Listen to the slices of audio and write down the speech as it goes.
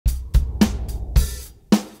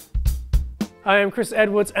Hi, I'm Chris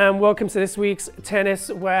Edwards and welcome to this week's Tennis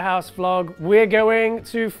Warehouse vlog. We're going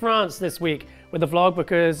to France this week with the vlog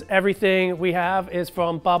because everything we have is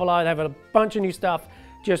from BABOLAT. I have a bunch of new stuff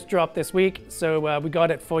just dropped this week, so we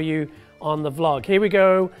got it for you on the vlog. Here we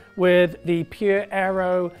go with the Pure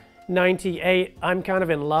Aero 98. I'm kind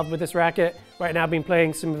of in love with this racket. Right now I've been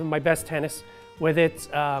playing some of my best tennis with it.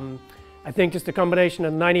 I think just a combination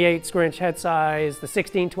of 98 square inch head size, the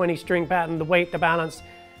 1620 string pattern, the weight, the balance,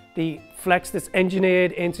 the flex that's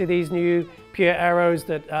engineered into these new Pure Aeros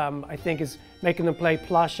that I think is making them play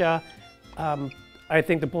plusher. I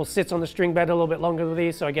think the ball sits on the string bed a little bit longer with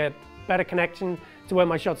these, so I get better connection to where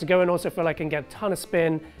my shots are going. Also feel like I can get a ton of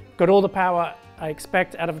spin, got all the power I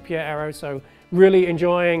expect out of a Pure Aero, so really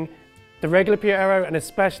enjoying the regular Pure Aero and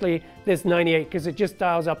especially this 98 because it just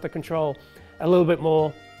dials up the control a little bit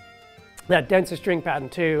more. That denser string pattern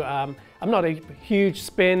too. I'm not a huge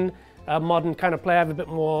spin modern kind of player. I have a bit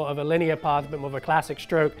more of a linear path, a bit more of a classic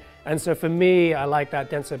stroke, and so for me I like that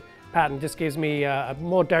denser pattern. Just gives me a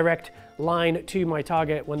more direct line to my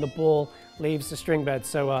target when the ball leaves the string bed,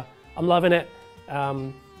 so I'm loving it.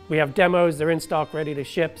 We have demos, they're in stock, ready to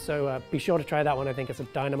ship, so be sure to try that one. I think it's a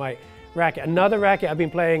dynamite racket. Another racket I've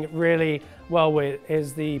been playing really well with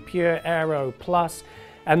is the Pure Aero Plus,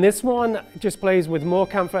 and this one just plays with more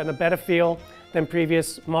comfort and a better feel than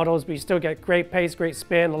previous models, but you still get great pace, great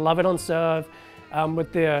spin. I love it on serve. I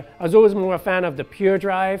was always more a fan of the Pure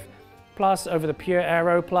Drive Plus over the Pure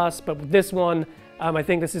Aero Plus, but with this one, I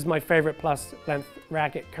think this is my favorite plus length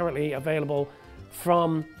racket currently available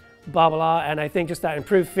from BABOLAT, and I think just that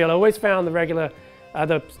improved feel. I always found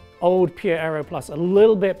the old Pure Aero Plus a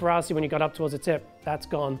little bit brassy when you got up towards the tip. That's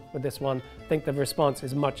gone with this one. I think the response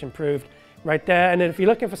is much improved right there. And then if you're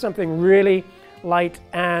looking for something really light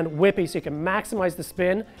and whippy so you can maximize the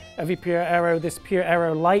spin of your Pure Aero, this Pure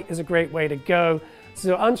Aero Lite is a great way to go.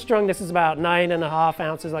 So unstrung, this is about 9.5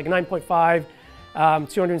 ounces, like 9.5,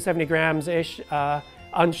 270 grams ish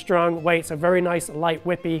unstrung weight. So very nice light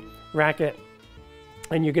whippy racket,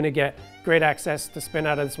 and you're going to get great access to spin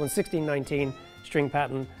out of this one. 1619 string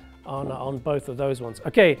pattern on both of those ones.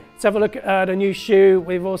 Okay, let's have a look at a new shoe.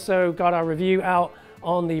 We've also got our review out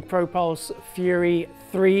on the Propulse Fury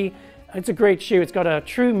 3. It's a great shoe. It's got a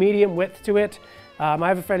true medium width to it. I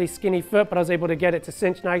have a fairly skinny foot, but I was able to get it to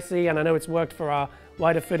cinch nicely, and I know it's worked for our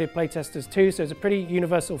wider footed playtesters too, so it's a pretty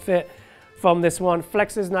universal fit from this one.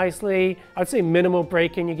 Flexes nicely. I'd say minimal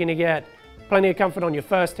braking. You're going to get plenty of comfort on your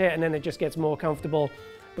first hit, and then it just gets more comfortable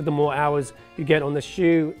with the more hours you get on the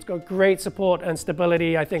shoe. It's got great support and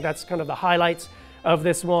stability. I think that's kind of the highlights of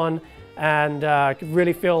this one, and I can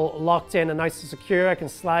really feel locked in and nice and secure. I can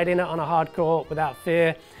slide in it on a hard court without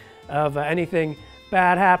fear of anything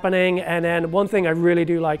bad happening. And then one thing I really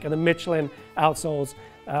do like are the Michelin outsoles.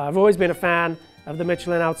 I've always been a fan of the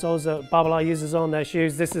Michelin outsoles that BABOLAT uses on their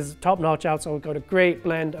shoes. This is top-notch outsole, got a great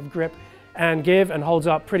blend of grip and give and holds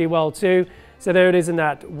up pretty well too. So there it is in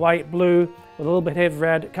that white blue with a little bit of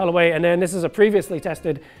red colorway, and then this is a previously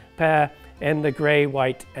tested pair in the gray,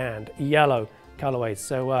 white and yellow colorways.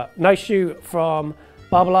 So nice shoe from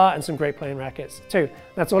BABOLAT and some great playing rackets too.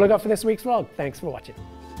 That's all I got for this week's vlog. Thanks for watching.